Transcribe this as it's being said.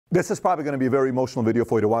This is probably going to be a very emotional video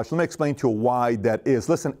for you to watch. Let me explain to you why that is.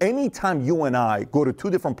 Listen, anytime you and I go to two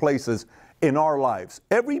different places in our lives,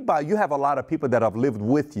 everybody, you have a lot of people that have lived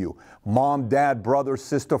with you. Mom, dad, brother,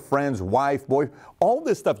 sister, friends, wife, boy, all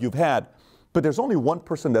this stuff you've had. But there's only one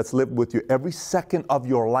person that's lived with you every second of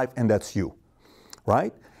your life, and that's you,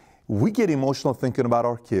 right? We get emotional thinking about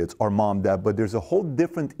our kids, our mom, dad, but there's a whole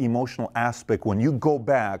different emotional aspect when you go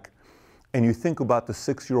back and you think about the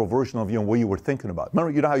 6-year-old version of you and what you were thinking about.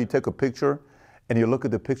 Remember, you know how you take a picture and you look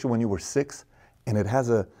at the picture when you were 6 and it has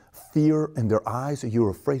a fear in their eyes and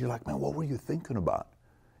you're afraid. You're like, man, what were you thinking about?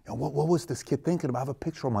 You know, what was this kid thinking about? I have a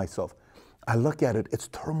picture of myself. I look at it, it's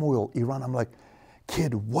turmoil, Iran. I'm like,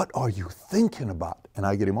 kid, what are you thinking about? And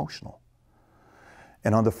I get emotional.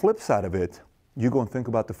 And on the flip side of it, you go and think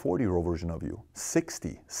about the 40-year-old version of you,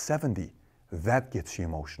 60, 70, that gets you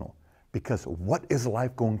emotional. Because what is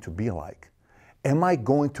life going to be like? Am I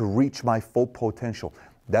going to reach my full potential?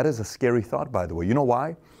 That is a scary thought, by the way. You know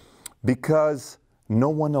why? Because no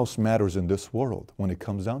one else matters in this world when it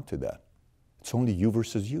comes down to that. It's only you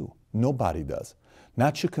versus you. Nobody does.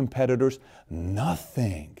 Not your competitors,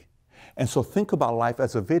 nothing. And so think about life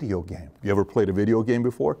as a video game. You ever played a video game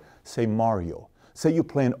before? Say Mario. Say you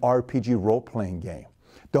play an RPG role-playing game.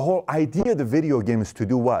 The whole idea of the video game is to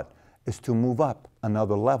do what? Is to move up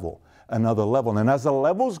another level. Another level. And as the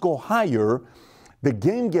levels go higher, the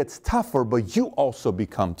game gets tougher, but you also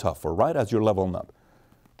become tougher, right? As you're leveling up.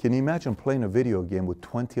 Can you imagine playing a video game with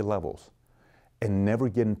 20 levels and never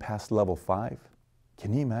getting past level 5?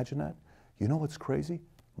 Can you imagine that? You know what's crazy?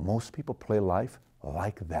 Most people play life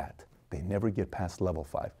like that. They never get past level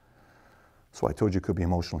 5. So I told you it could be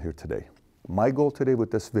emotional here today. My goal today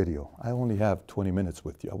with this video, I only have 20 minutes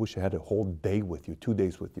with you. I wish I had a whole day with you, 2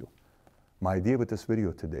 days with you. My idea with this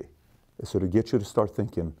video today is so to get you to start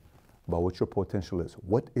thinking about what your potential is.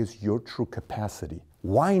 What is your true capacity?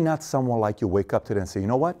 Why not someone like you wake up today and say, you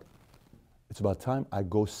know what? It's about time I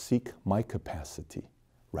go seek my capacity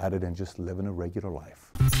rather than just living a regular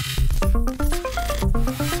life.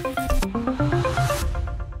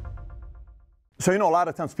 So, you know, a lot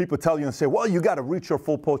of times people tell you and say, well, you got to reach your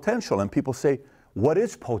full potential. And people say, what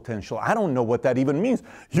is potential? I don't know what that even means.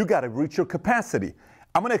 You got to reach your capacity.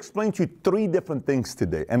 I'm going to explain to you 3 different things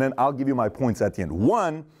today, and then I'll give you my points at the end.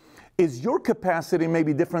 1 is your capacity may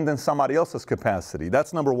be different than somebody else's capacity.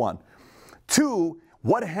 That's number 1. 2,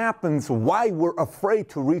 what happens, why we're afraid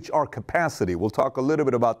to reach our capacity. We'll talk a little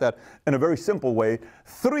bit about that in a very simple way.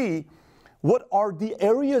 3, what are the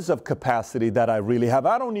areas of capacity that I really have?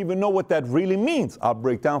 I don't even know what that really means. I'll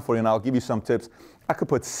break down for you and I'll give you some tips. I could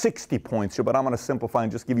put 60 points here, but I'm going to simplify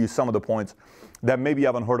and just give you some of the points that maybe you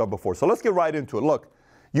haven't heard of before. So let's get right into it. Look,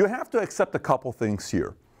 you have to accept a couple things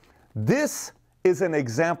here. This is an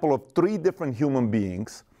example of 3 different human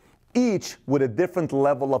beings, each with a different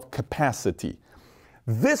level of capacity.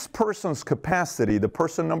 This person's capacity, the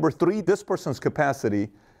person number 3, this person's capacity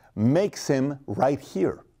makes him right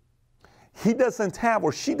here. He doesn't have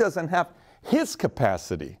or she doesn't have his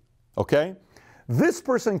capacity, okay? This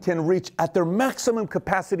person can reach at their maximum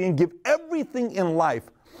capacity and give everything in life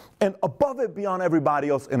and above it beyond everybody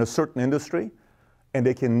else in a certain industry, and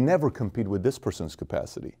they can never compete with this person's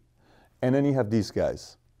capacity. And then you have these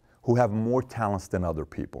guys who have more talents than other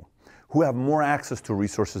people, who have more access to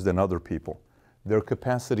resources than other people. Their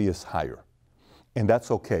capacity is higher, and that's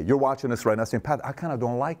okay. You're watching this right now saying, Pat, I kind of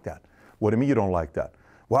don't like that. What do you mean you don't like that?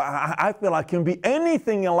 Well, I feel I can be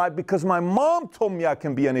anything in life because my mom told me I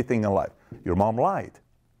can be anything in life. Your mom lied.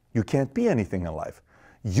 You can't be anything in life.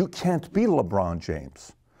 You can't be LeBron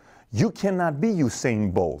James. You cannot be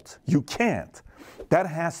Usain Bolt. You can't. That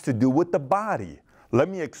has to do with the body. Let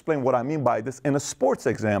me explain what I mean by this in a sports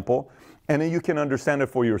example, and then you can understand it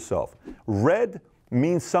for yourself. Red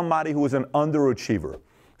means somebody who is an underachiever.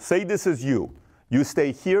 Say this is you. You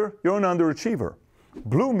stay here, you're an underachiever.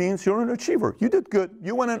 Blue means you're an achiever. You did good.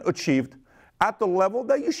 You went and achieved at the level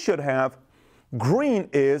that you should have. Green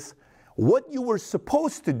is what you were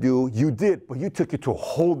supposed to do, you did, but you took it to a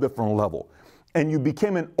whole different level. And you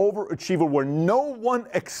became an overachiever where no one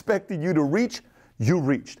expected you to reach, you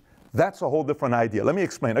reached. That's a whole different idea. Let me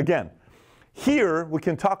explain. Again, here we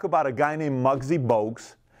can talk about a guy named Muggsy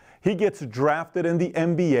Bogues. He gets drafted in the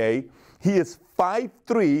NBA. He is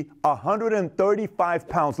 5'3", 135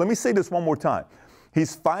 pounds. Let me say this one more time.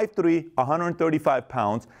 He's 5'3", 135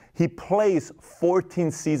 pounds. He plays 14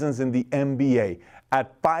 seasons in the NBA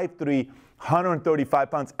at 5'3",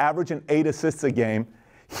 135 pounds, averaging 8 assists a game.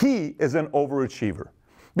 He is an overachiever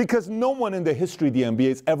because no one in the history of the NBA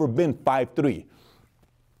has ever been 5'3".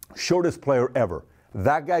 Shortest player ever.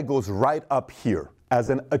 That guy goes right up here as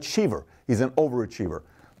an achiever. He's an overachiever.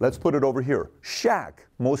 Let's put it over here. Shaq,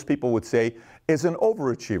 most people would say, is an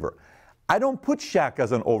overachiever. I don't put Shaq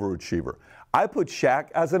as an overachiever. I put Shaq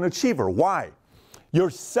as an achiever. Why? You're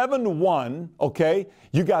 7'1", okay?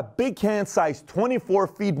 You got big hand size, 24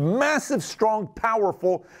 feet, massive, strong,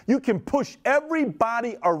 powerful. You can push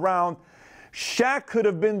everybody around. Shaq could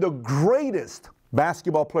have been the greatest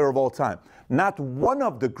basketball player of all time. Not one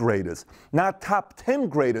of the greatest, not top 10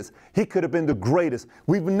 greatest. He could have been the greatest.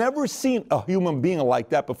 We've never seen a human being like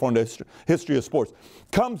that before in the history of sports.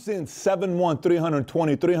 Comes in 7'1",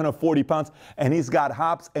 320, 340 pounds, and he's got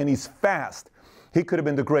hops and he's fast. He could have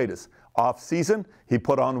been the greatest. Off season, he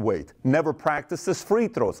put on weight. Never practiced his free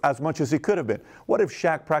throws as much as he could have been. What if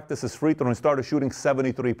Shaq practiced his free throw and started shooting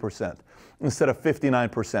 73% instead of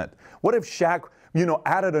 59%? What if Shaq,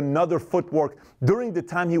 added another footwork during the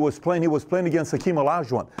time he was playing against Hakeem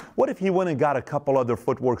Olajuwon? What if he went and got a couple other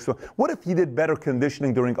footworks? What if he did better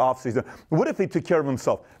conditioning during offseason? What if he took care of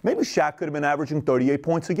himself? Maybe Shaq could have been averaging 38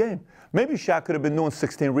 points a game. Maybe Shaq could have been doing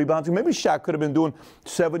 16 rebounds. Maybe Shaq could have been doing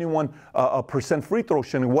 71% free throw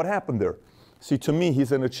shooting. What happened there? See, to me,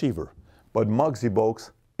 he's an achiever. But Muggsy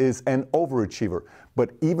Bogues is an overachiever.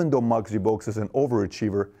 But even though Muggsy Bogues is an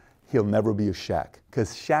overachiever, he'll never be a Shaq.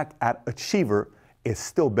 Because Shaq at achiever is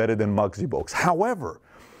still better than Muggsy Bogues. However,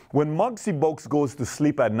 when Muggsy Bogues goes to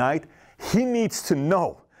sleep at night, he needs to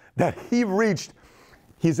know that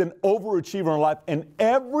he's an overachiever in life, and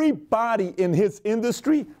everybody in his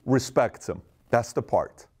industry respects him. That's the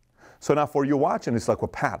part. So now for you watching, it's like, well,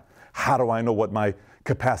 Pat, how do I know what my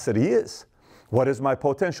capacity is? What is my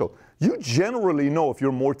potential? You generally know if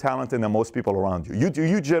you're more talented than most people around you.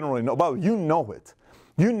 You generally know. Well, you know it.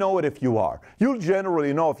 You know it if you are. You'll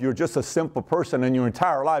generally know if you're just a simple person in your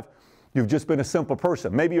entire life, you've just been a simple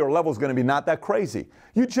person. Maybe your level is going to be not that crazy.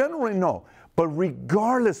 You generally know. But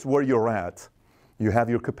regardless where you're at, you have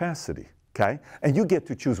your capacity, okay? And you get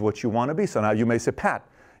to choose what you want to be. So now you may say, Pat,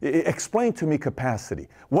 explain to me capacity.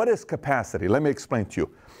 What is capacity? Let me explain to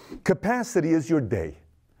you. Capacity is your day.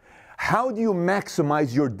 How do you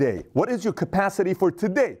maximize your day? What is your capacity for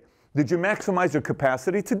today? Did you maximize your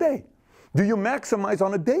capacity today? Do you maximize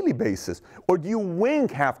on a daily basis? Or do you wing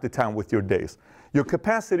half the time with your days? Your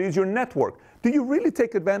capacity is your network. Do you really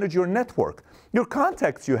take advantage of your network? Your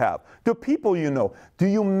contacts you have, the people you know. Do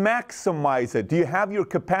you maximize it? Do you have your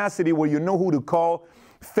capacity where you know who to call,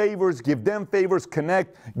 favors, give them favors,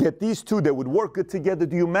 connect, get these two that would work good together?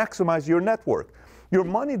 Do you maximize your network? Your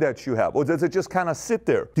money that you have, or does it just kind of sit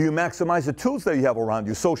there? Do you maximize the tools that you have around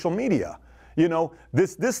you, social media?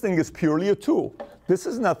 This thing is purely a tool. This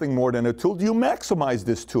is nothing more than a tool. Do you maximize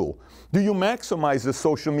this tool? Do you maximize the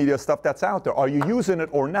social media stuff that's out there? Are you using it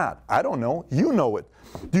or not? I don't know. You know it.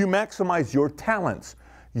 Do you maximize your talents?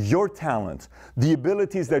 Your talents, the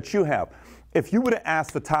abilities that you have. If you were to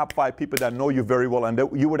ask the top 5 people that know you very well, and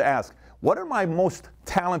you would ask, what are my most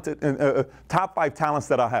talented, top 5 talents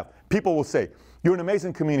that I have? People will say, you're an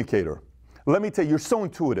amazing communicator. Let me tell you, you're so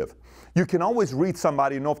intuitive. You can always read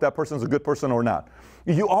somebody and know if that person's a good person or not.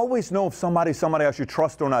 You always know if somebody I should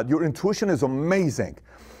trust or not. Your intuition is amazing.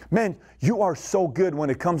 Man, you are so good when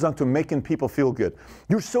it comes down to making people feel good.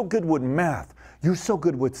 You're so good with math. You're so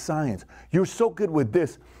good with science. You're so good with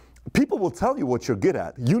this. People will tell you what you're good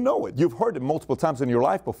at. You know it. You've heard it multiple times in your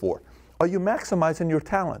life before. Are you maximizing your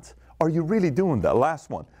talents? Are you really doing that? Last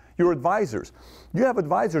one. Your advisors. You have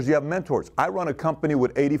advisors, you have mentors. I run a company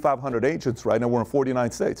with 8,500 agents right now. We're in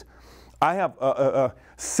 49 states. I have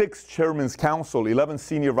 6 chairman's council, 11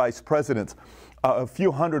 senior vice presidents, a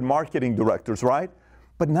few hundred marketing directors, right?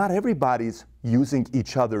 But not everybody's using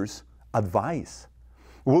each other's advice.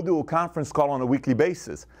 We'll do a conference call on a weekly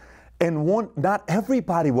basis. And not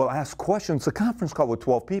everybody will ask questions. A conference call with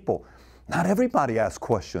 12 people. Not everybody asks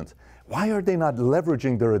questions. Why are they not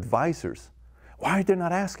leveraging their advisors? Why are they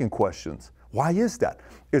not asking questions? Why is that?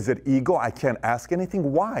 Is it ego? I can't ask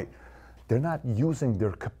anything? Why? They're not using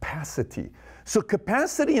their capacity. So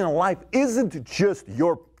capacity in life isn't just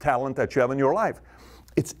your talent that you have in your life.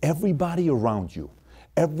 It's everybody around you.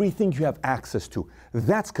 Everything you have access to.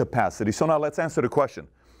 That's capacity. So now let's answer the question.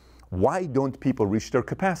 Why don't people reach their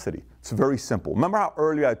capacity? It's very simple. Remember how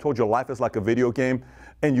earlier I told you life is like a video game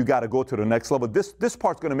and you got to go to the next level? This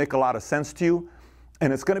part's going to make a lot of sense to you,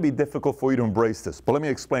 and it's going to be difficult for you to embrace this. But let me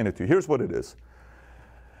explain it to you. Here's what it is.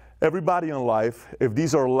 Everybody in life, if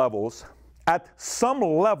these are levels, at some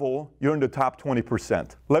level, you're in the top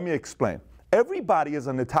 20%. Let me explain. Everybody is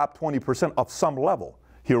in the top 20% of some level.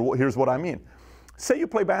 Here's what I mean. Say you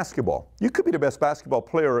play basketball. You could be the best basketball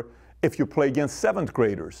player if you play against 7th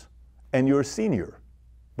graders and you're a senior,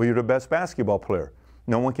 but you're the best basketball player.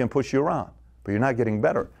 No one can push you around, but you're not getting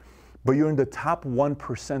better. But you're in the top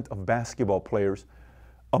 1% of basketball players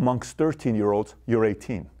Amongst 13-year-olds, you're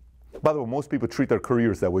 18. By the way, most people treat their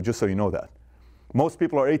careers that way, just so you know that. Most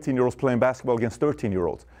people are 18-year-olds playing basketball against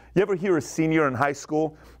 13-year-olds. You ever hear a senior in high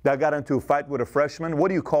school that got into a fight with a freshman? What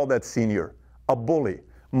do you call that senior? A bully.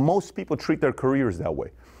 Most people treat their careers that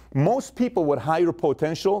way. Most people with higher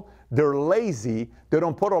potential, they're lazy, they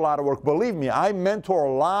don't put a lot of work. Believe me, I mentor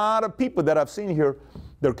a lot of people that I've seen here.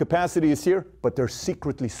 Their capacity is here, but they're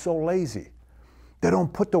secretly so lazy. They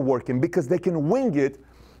don't put the work in because they can wing it,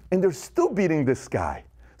 and they're still beating this guy.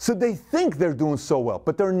 So they think they're doing so well,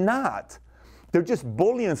 but they're not. They're just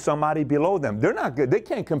bullying somebody below them. They're not good. They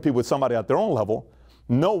can't compete with somebody at their own level.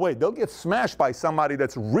 No way. They'll get smashed by somebody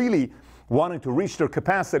that's really wanting to reach their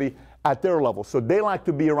capacity at their level. So they like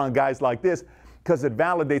to be around guys like this because it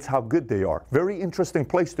validates how good they are. Very interesting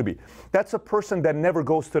place to be. That's a person that never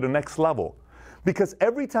goes to the next level. Because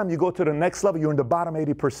every time you go to the next level, you're in the bottom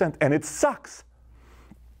 80%, and it sucks.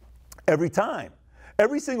 Every time.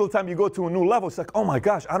 Every single time you go to a new level, it's like, oh my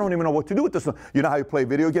gosh, I don't even know what to do with this one. You know how you play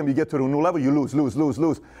video game? You get to the new level, you lose, lose, lose,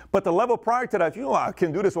 lose. But the level prior to that, I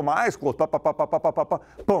can do this with my eyes closed. Pa, pa, pa, pa, pa, pa, pa, pa.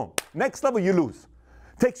 Boom. Next level, you lose.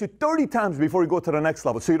 Takes you 30 times before you go to the next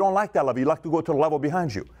level. So you don't like that level. You like to go to the level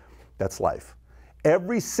behind you. That's life.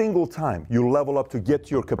 Every single time you level up to get to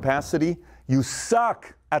your capacity, you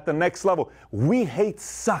suck at the next level. We hate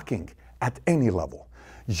sucking at any level.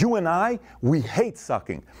 You and I, we hate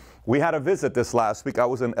sucking. We had a visit this last week. I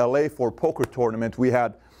was in LA for a poker tournament. We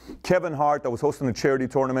had Kevin Hart that was hosting a charity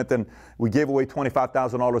tournament, and we gave away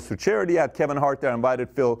 $25,000 to charity. I had Kevin Hart there. I invited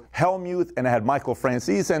Phil Hellmuth, and I had Michael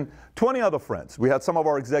Francis and 20 other friends. We had some of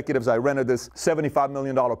our executives. I rented this $75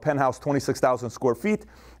 million penthouse, 26,000 square feet,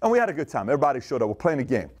 and we had a good time. Everybody showed up. We're playing a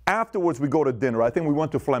game. Afterwards, we go to dinner. I think we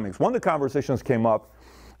went to Fleming's. One of the conversations came up,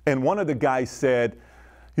 and one of the guys said,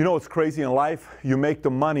 you know, it's crazy in life. You make the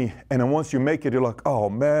money, and then once you make it, you're like, oh,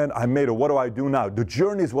 man, I made it. What do I do now? The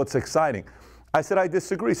journey is what's exciting. I said, I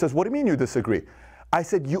disagree. He says, what do you mean you disagree? I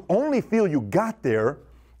said, you only feel you got there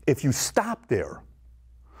if you stop there.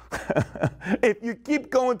 If you keep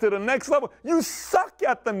going to the next level, you suck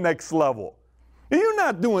at the next level. You're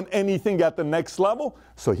not doing anything at the next level.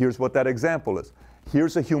 So here's what that example is.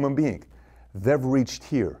 Here's a human being. They've reached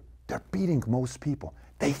here. They're beating most people.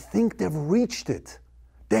 They think they've reached it.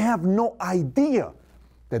 They have no idea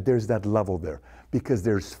that there's that level there because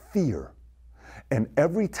there's fear. And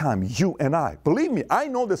every time you and I, believe me, I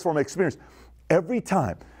know this from experience, every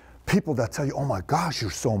time people that tell you, oh my gosh,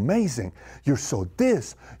 you're so amazing, you're so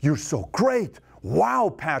this, you're so great,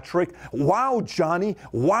 wow, Patrick, wow, Johnny,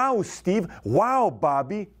 wow, Steve, wow,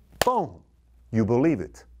 Bobby, boom, you believe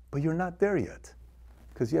it. But you're not there yet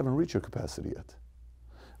because you haven't reached your capacity yet.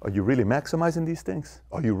 Are you really maximizing these things?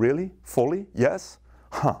 Are you really? Fully? Yes?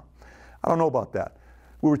 I don't know about that.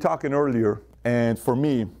 We were talking earlier, and for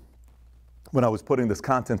me, when I was putting this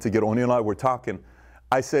content together, O'Neill and I were talking,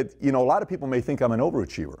 I said, you know, a lot of people may think I'm an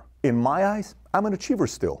overachiever. In my eyes, I'm an achiever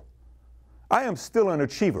still. I am still an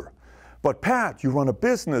achiever. But Pat, you run a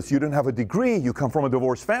business, you didn't have a degree, you come from a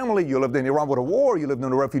divorced family, you lived in Iran with a war, you lived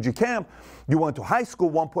in a refugee camp, you went to high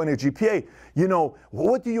school, 1.8 GPA. You know,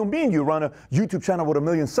 what do you mean you run a YouTube channel with 1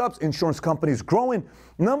 million subs, insurance companies growing?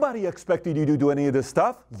 Nobody expected you to do any of this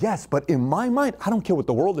stuff. Yes, but in my mind, I don't care what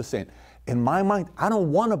the world is saying. In my mind, I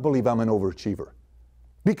don't want to believe I'm an overachiever.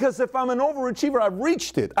 Because if I'm an overachiever, I've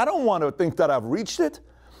reached it. I don't want to think that I've reached it.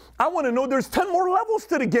 I want to know there's 10 more levels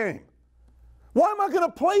to the game. Why am I going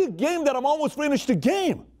to play a game that I'm almost finished the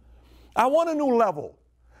game? I want a new level.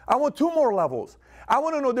 I want 2 more levels. I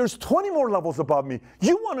want to know there's 20 more levels above me.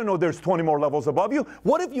 You want to know there's 20 more levels above you.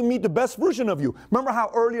 What if you meet the best version of you? Remember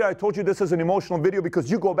how earlier I told you this is an emotional video because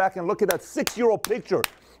you go back and look at that 6-year-old picture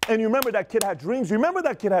and you remember that kid had dreams. You remember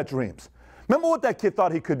that kid had dreams. Remember what that kid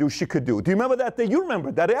thought he could do, she could do. Do you remember that day? You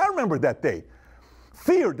remember that day. I remember that day.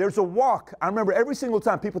 Fear, there's a walk. I remember every single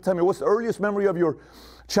time people tell me, what's the earliest memory of your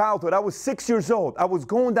childhood? I was 6 years old. I was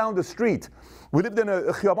going down the street. We lived in a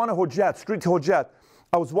Khiyabana Hojat, street Hojat.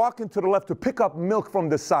 I was walking to the left to pick up milk from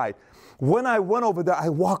the side. When I went over there, I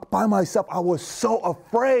walked by myself. I was so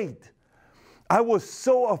afraid. I was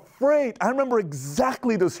so afraid. I remember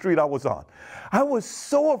exactly the street I was on. I was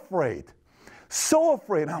so afraid. So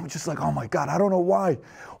afraid. I'm just like, oh my God, I don't know why.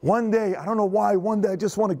 One day, I don't know why. One day, I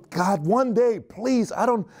just want to, God, one day, please,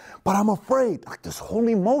 but I'm afraid. Like this whole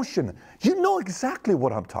emotion. You know exactly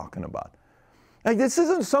what I'm talking about. Like this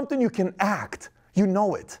isn't something you can act. You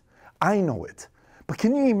know it. I know it. But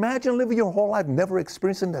can you imagine living your whole life never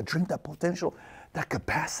experiencing that dream, that potential, that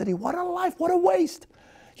capacity? What a life, what a waste.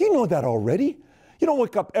 You know that already. You don't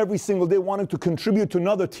wake up every single day wanting to contribute to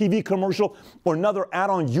another TV commercial or another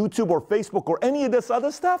ad on YouTube or Facebook or any of this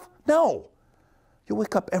other stuff. No. You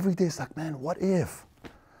wake up every day, it's like, man, what if?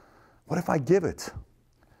 What if I give it?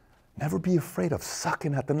 Never be afraid of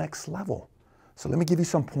sucking at the next level. So let me give you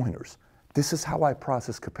some pointers. This is how I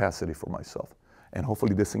process capacity for myself. And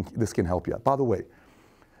hopefully this can help you out. By the way,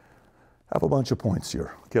 I have a bunch of points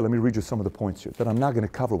here. Okay, let me read you some of the points here that I'm not going to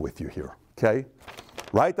cover with you here. Okay?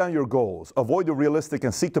 Write down your goals. Avoid the realistic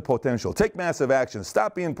and seek the potential. Take massive action.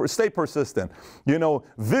 Stay persistent. You know,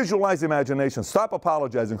 visualize imagination. Stop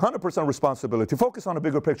apologizing. 100% responsibility. Focus on a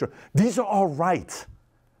bigger picture. These are all right.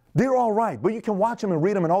 They're all right, but you can watch them and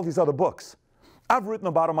read them in all these other books. I've written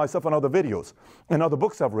about it myself in other videos and other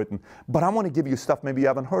books I've written, but I want to give you stuff maybe you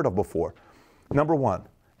haven't heard of before. Number one,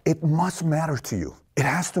 it must matter to you. It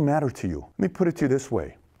has to matter to you. Let me put it to you this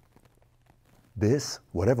way. This,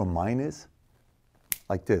 whatever mine is,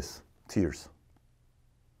 like this, tears.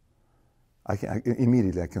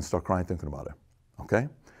 Immediately I can start crying thinking about it, okay?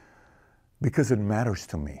 Because it matters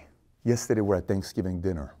to me. Yesterday we're at Thanksgiving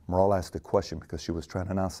dinner. Maral asked a question because she was trying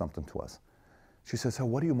to announce something to us. She says, "So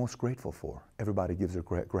what are you most grateful for?" Everybody gives their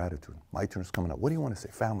gratitude. My turn's coming up. What do you want to say?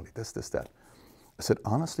 Family, this, that. I said,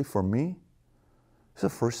 honestly, for me, it's the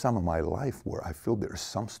first time in my life where I feel there's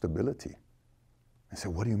some stability. I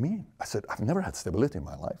said, what do you mean? I said, I've never had stability in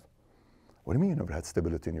my life. What do you mean you never had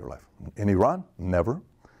stability in your life? In Iran? Never.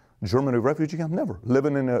 Germany refugee camp? Never.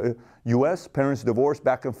 Living in the U.S., parents divorced,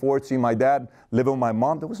 back and forth, seeing my dad, living with my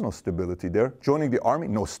mom, there was no stability there. Joining the army,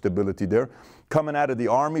 no stability there. Coming out of the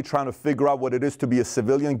army, trying to figure out what it is to be a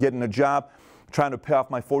civilian, getting a job, trying to pay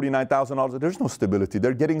off my $49,000. There's no stability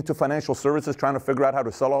there. Getting into financial services, trying to figure out how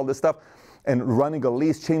to sell all this stuff, and running a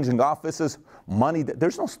lease, changing offices, money.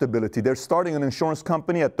 There's no stability. They're starting an insurance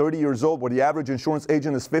company at 30 years old where the average insurance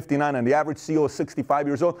agent is 59 and the average CEO is 65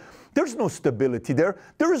 years old. There's no stability there.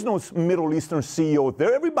 There is no Middle Eastern CEO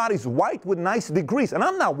there. Everybody's white with nice degrees. And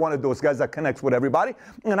I'm not one of those guys that connects with everybody.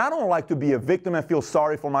 And I don't like to be a victim and feel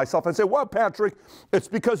sorry for myself and say, well, Patrick, it's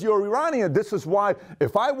because you're Iranian. This is why.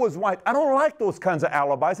 If I was white, I don't like those kinds of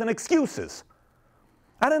alibis and excuses.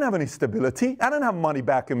 I didn't have any stability. I didn't have money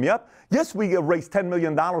backing me up. Yes, we raised $10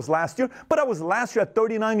 million last year, but I was last year at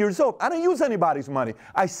 39 years old. I didn't use anybody's money.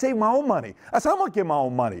 I saved my own money. I said, I'm going to get my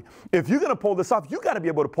own money. If you're going to pull this off, you got to be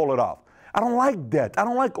able to pull it off. I don't like debt. I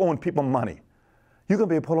don't like owing people money. You're going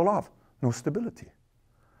to be able to pull it off. No stability.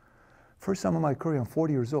 First time in my career, I'm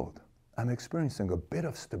 40 years old. I'm experiencing a bit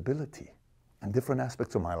of stability in different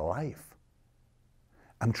aspects of my life.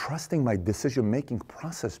 I'm trusting my decision-making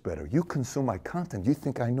process better. You consume my content. You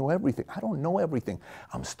think I know everything. I don't know everything.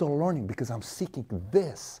 I'm still learning because I'm seeking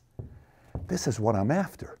this. This is what I'm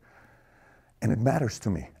after. And it matters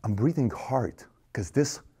to me. I'm breathing hard because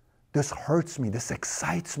this hurts me. This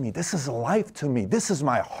excites me. This is life to me. This is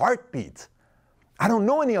my heartbeat. I don't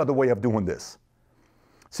know any other way of doing this.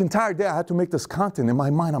 This entire day I had to make this content. In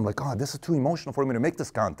my mind, I'm like, oh, this is too emotional for me to make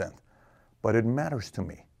this content. But it matters to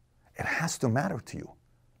me. It has to matter to you.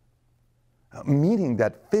 Meeting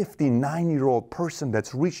that 59-year-old person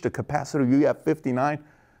that's reached a capacity you have 59,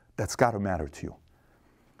 that's got to matter to you.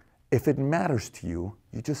 If it matters to you,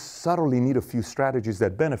 you just subtly need a few strategies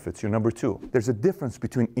that benefits you. Number two, there's a difference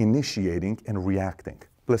between initiating and reacting.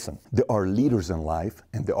 Listen, there are leaders in life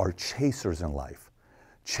and there are chasers in life.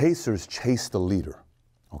 Chasers chase the leader,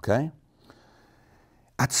 okay?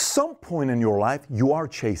 At some point in your life, you are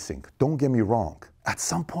chasing. Don't get me wrong. At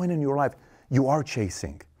some point in your life, you are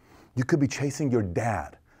chasing. You could be chasing your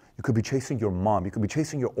dad. You could be chasing your mom. You could be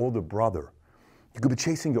chasing your older brother. You could be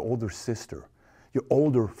chasing your older sister, your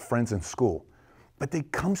older friends in school. But there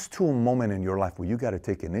comes to a moment in your life where you got to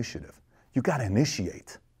take initiative. You got to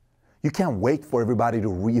initiate. You can't wait for everybody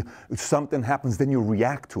to if something happens, then you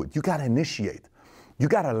react to it. You got to initiate. You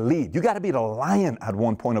got to lead. You got to be the lion at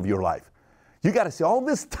one point of your life. You got to say, all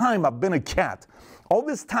this time I've been a cat. All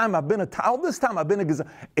this time I've been a gazelle.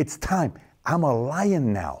 It's time. I'm a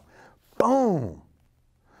lion now. Boom.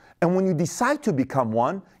 And when you decide to become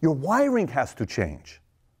one, your wiring has to change.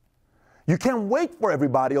 You can't wait for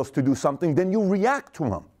everybody else to do something, then you react to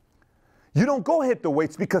them. You don't go hit the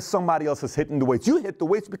weights because somebody else is hitting the weights. You hit the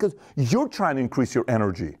weights because you're trying to increase your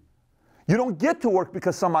energy. You don't get to work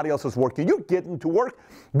because somebody else is working. You're getting to work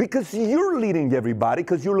because you're leading everybody,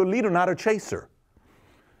 because you're a leader, not a chaser.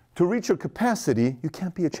 To reach your capacity, you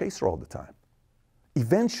can't be a chaser all the time.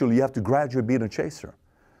 Eventually, you have to gradually be a chaser.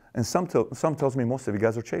 And some tells me most of you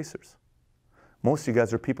guys are chasers. Most of you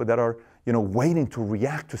guys are people that are, waiting to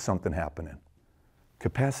react to something happening.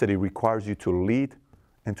 Capacity requires you to lead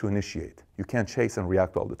and to initiate. You can't chase and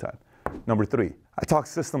react all the time. Number three, I talk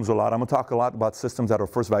systems a lot. I'm going to talk a lot about systems at our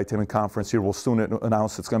first Valuetainment conference here. We'll soon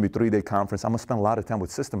announce it's going to be a 3-day conference. I'm going to spend a lot of time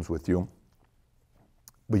with systems with you.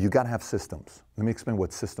 But you got to have systems. Let me explain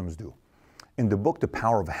what systems do. In the book, The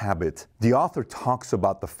Power of Habit, the author talks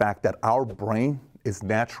about the fact that our brain is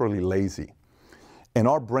naturally lazy. And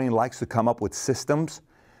our brain likes to come up with systems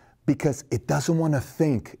because it doesn't want to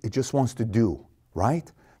think, it just wants to do,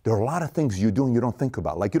 right? There are a lot of things you do and you don't think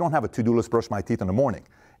about. Like you don't have a to-do list, brush my teeth in the morning.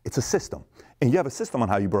 It's a system. And you have a system on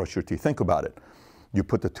how you brush your teeth. Think about it. You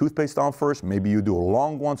put the toothpaste on first. Maybe you do a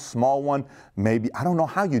long one, small one. Maybe, I don't know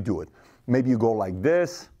how you do it. Maybe you go like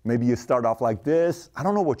this. Maybe you start off like this. I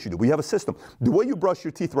don't know what you do. We have a system. The way you brush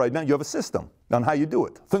your teeth right now, you have a system on how you do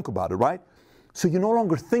it. Think about it, right? So you no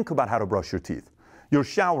longer think about how to brush your teeth. You're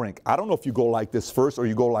showering. I don't know if you go like this first or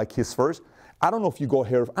you go like his first. I don't know if you go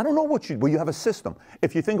here. I don't know what you do, but you have a system.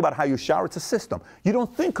 If you think about how you shower, it's a system. You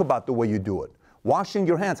don't think about the way you do it. Washing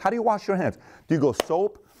your hands. How do you wash your hands? Do you go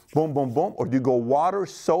soap, boom, boom, boom? Or do you go water,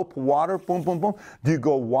 soap, water, boom, boom, boom? Do you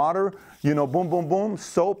go water, boom, boom, boom,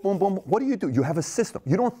 soap, boom, boom? What do? You have a system.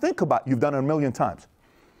 You don't think about it. You've done it a million times.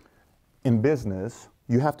 In business,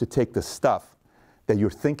 you have to take the stuff that you're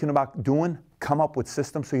thinking about doing, come up with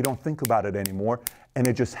systems so you don't think about it anymore, and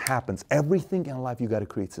it just happens. Everything in life you got to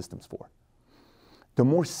create systems for. The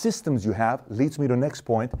more systems you have, leads me to the next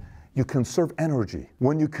point, you conserve energy.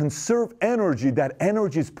 When you conserve energy, that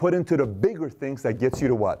energy is put into the bigger things that gets you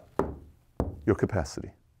to what? Your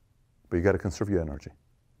capacity. But you got to conserve your energy.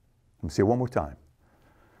 Let me say it one more time.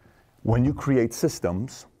 When you create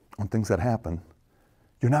systems on things that happen,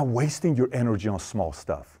 you're not wasting your energy on small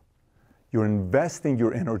stuff. You're investing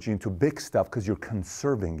your energy into big stuff because you're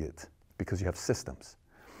conserving it, because you have systems.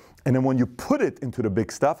 And then when you put it into the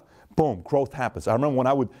big stuff, boom, growth happens. I remember when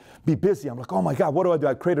I would be busy, I'm like, oh my God, what do?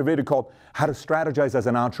 I created a video called How to Strategize as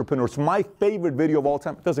an Entrepreneur. It's my favorite video of all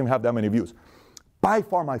time. It doesn't even have that many views. By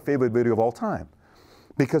far my favorite video of all time.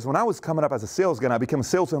 Because when I was coming up as a sales guy, I became a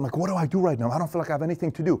salesman. I'm like, what do I do right now? I don't feel like I have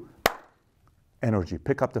anything to do. Energy,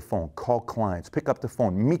 pick up the phone, call clients, pick up the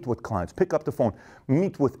phone, meet with clients, pick up the phone,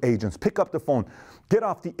 meet with agents, pick up the phone, get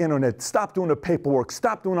off the internet, stop doing the paperwork,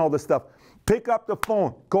 stop doing all this stuff, pick up the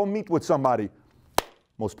phone, go meet with somebody.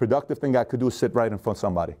 Most productive thing I could do is sit right in front of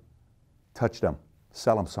somebody, touch them,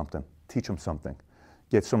 sell them something, teach them something,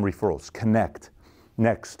 get some referrals, connect.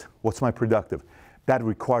 Next, what's my productive? That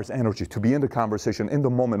requires energy to be in the conversation, in the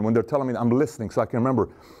moment, when they're telling me I'm listening so I can remember.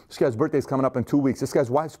 This guy's birthday is coming up in 2 weeks. This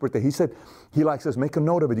guy's wife's birthday. He said he likes this. Make a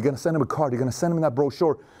note of it. You're going to send him a card. You're going to send him that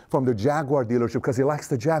brochure from the Jaguar dealership because he likes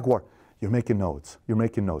the Jaguar. You're making notes. You're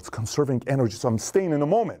making notes. Conserving energy. So I'm staying in the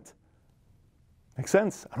moment. Makes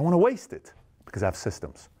sense? I don't want to waste it because I have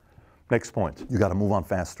systems. Next point. You got to move on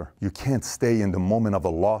faster. You can't stay in the moment of a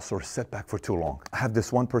loss or setback for too long. I have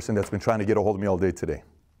this one person that's been trying to get a hold of me all day today.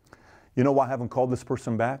 You know why I haven't called this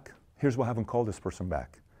person back? Here's why I haven't called this person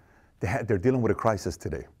back. They're dealing with a crisis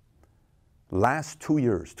today. Last 2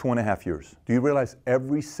 years, 2.5 years, do you realize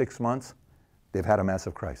every 6 months they've had a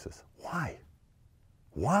massive crisis? Why?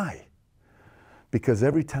 Why? Because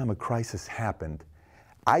every time a crisis happened,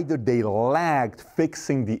 either they lagged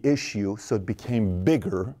fixing the issue so it became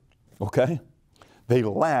bigger, okay? They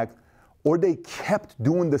lagged, or they kept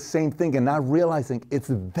doing the same thing and not realizing it's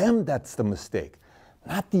them that's the mistake,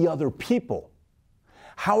 not the other people.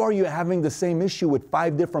 How are you having the same issue with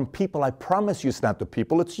 5 different people? I promise you it's not the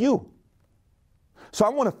people, it's you. So I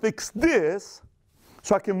want to fix this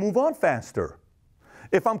so I can move on faster.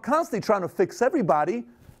 If I'm constantly trying to fix everybody,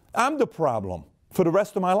 I'm the problem for the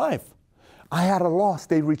rest of my life. I had a loss,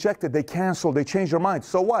 they rejected, they canceled, they changed their mind.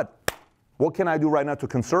 So what? What can I do right now to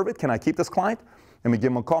conserve it? Can I keep this client? Let me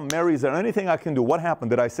give him a call. Mary, is there anything I can do? What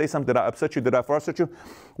happened? Did I say something? Did I upset you? Did I frustrate you?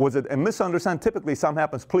 Was it a misunderstanding? Typically, something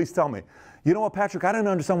happens. Please tell me. You know what, Patrick? I didn't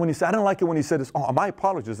understand when you said, I didn't like it when you said this. Oh, my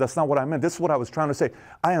apologies. That's not what I meant. This is what I was trying to say.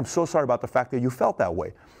 I am so sorry about the fact that you felt that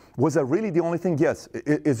way. Was that really the only thing? Yes.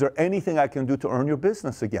 Is there anything I can do to earn your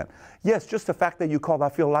business again? Yes, just the fact that you called, I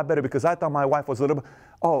feel a lot better because I thought my wife was a little bit,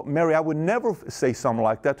 oh, Mary, I would never say something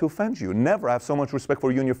like that to offend you. Never. I have so much respect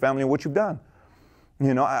for you and your family and what you've done.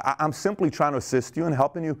 You know, I'm simply trying to assist you and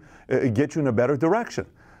helping you get you in a better direction.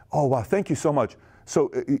 Oh, wow, thank you so much. So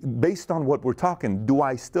based on what we're talking,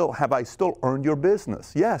 have I still earned your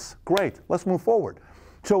business? Yes, great, let's move forward.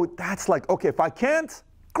 So that's like, okay, if I can't,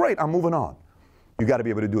 great, I'm moving on. You got to be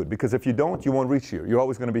able to do it because if you don't, you won't reach here. You're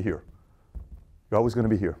always going to be here. You're always going to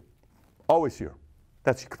be here. Always here.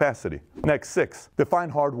 That's your capacity. Next, 6, define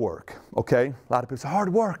hard work, okay? A lot of people say,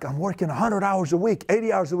 hard work, I'm working 100 hours a week,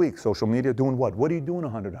 80 hours a week. Social media, doing what? What are you doing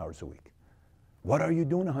 100 hours a week? What are you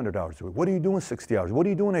doing 100 hours a week? What are you doing 60 hours? What are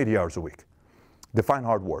you doing 80 hours a week? Define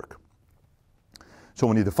hard work. So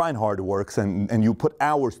when you define hard work and you put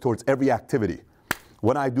hours towards every activity,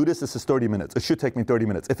 when I do this is 30 minutes. It should take me 30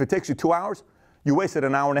 minutes. If it takes you 2 hours, you wasted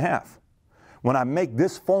an hour and a half. When I make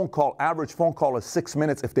this phone call, average phone call is 6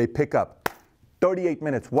 minutes if they pick up. 38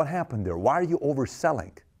 minutes. What happened there? Why are you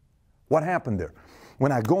overselling? What happened there?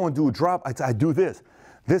 When I go and do a drop, I do this.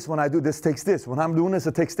 This, when I do this, takes this. When I'm doing this,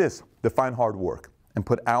 it takes this. Define hard work and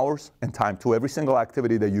put hours and time to every single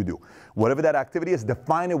activity that you do. Whatever that activity is,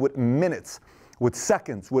 define it with minutes, with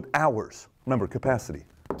seconds, with hours. Remember, capacity.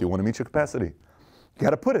 Do you want to meet your capacity? You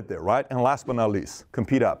got to put it there, right? And last but not least,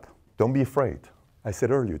 compete up. Don't be afraid. I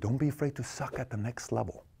said earlier, don't be afraid to suck at the next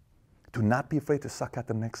level. Do not be afraid to suck at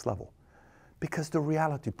the next level. Because the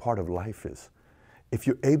reality part of life is, if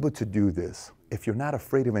you're able to do this, if you're not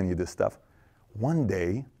afraid of any of this stuff, one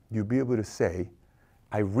day you'll be able to say,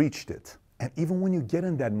 I reached it. And even when you get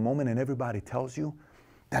in that moment and everybody tells you,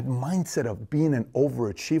 that mindset of being an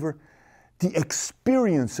overachiever, the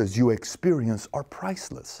experiences you experience are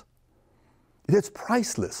priceless. It's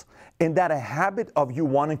priceless. And that a habit of you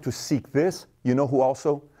wanting to seek this, you know who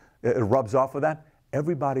also it rubs off of that?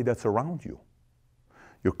 Everybody that's around you.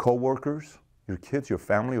 Your coworkers, your kids, your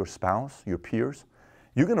family, your spouse, your peers.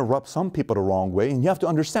 You're going to rub some people the wrong way, and you have to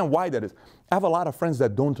understand why that is. I have a lot of friends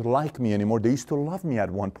that don't like me anymore. They used to love me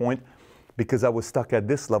at one point because I was stuck at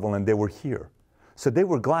this level and they were here. So they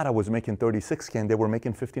were glad I was making 36K and they were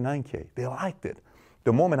making 59K. They liked it.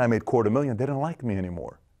 The moment I made $250,000, they didn't like me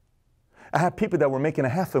anymore. I had people that were making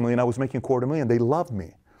 $500,000, I was making $250,000. They loved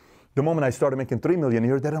me. The moment I started making $3 million a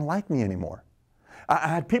year, they didn't like me anymore. I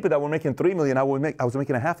had people that were making $3 million, I was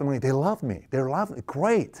making $500,000. They loved me. They loved me.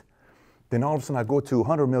 Great. Then all of a sudden I go to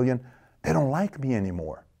 100 million, they don't like me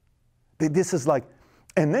anymore. This is like,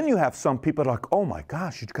 and then you have some people like, oh my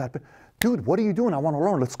gosh, you got, dude, what are you doing? I want to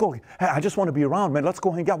learn. Let's go. Hey, I just want to be around, man. Let's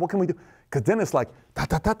go hang out. What can we do? Because then it's like,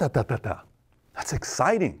 ta-ta-ta-ta-ta-ta-ta. That's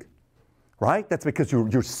exciting, right? That's because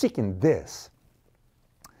you're seeking this.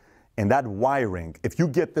 And that wiring, if you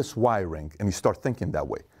get this wiring and you start thinking that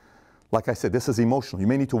way, like I said, this is emotional. You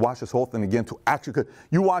may need to watch this whole thing again to actually, because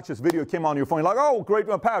you watch this video, it came on your phone, you're like, oh, great,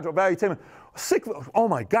 Patrick, Valuetainment. Sick, oh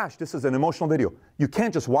my gosh, this is an emotional video. You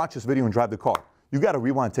can't just watch this video and drive the car. You got to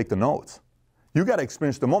rewind and take the notes. You got to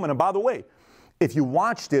experience the moment. And by the way, if you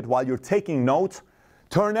watched it while you're taking notes,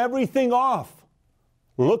 turn everything off.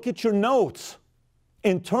 Look at your notes.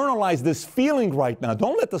 Internalize this feeling right now.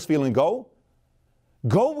 Don't let this feeling go.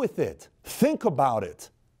 Go with it. Think about it.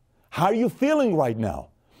 How are you feeling right now?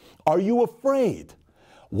 Are you afraid?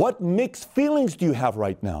 What mixed feelings do you have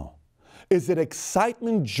right now? Is it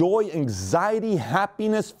excitement, joy, anxiety,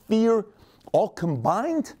 happiness, fear, all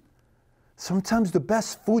combined? Sometimes the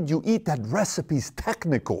best food you eat, that recipe is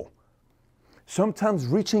technical. Sometimes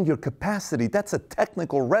reaching your capacity, that's a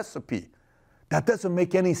technical recipe. That doesn't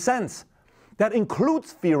make any sense. That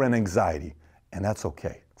includes fear and anxiety, and that's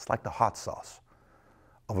okay. It's like the hot sauce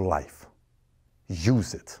of life.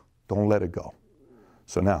 Use it. Don't let it go.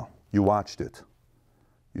 So now, you watched it.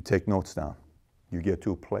 You take notes down. You get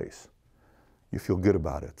to a place. You feel good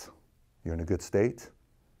about it. You're in a good state.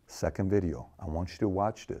 Second video. I want you to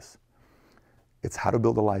watch this. It's how to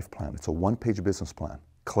build a life plan. It's a one-page business plan.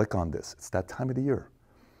 Click on this. It's that time of the year.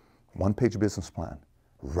 One-page business plan.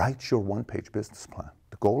 Write your one-page business plan.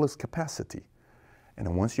 The goal is capacity. And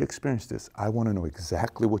then once you experience this, I want to know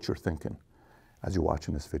exactly what you're thinking as you're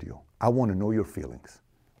watching this video. I want to know your feelings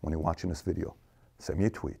when you're watching this video. Send me a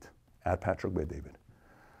tweet, @PatrickBayDavid.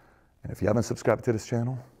 And if you haven't subscribed to this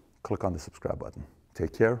channel, click on the subscribe button.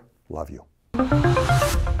 Take care. Love you.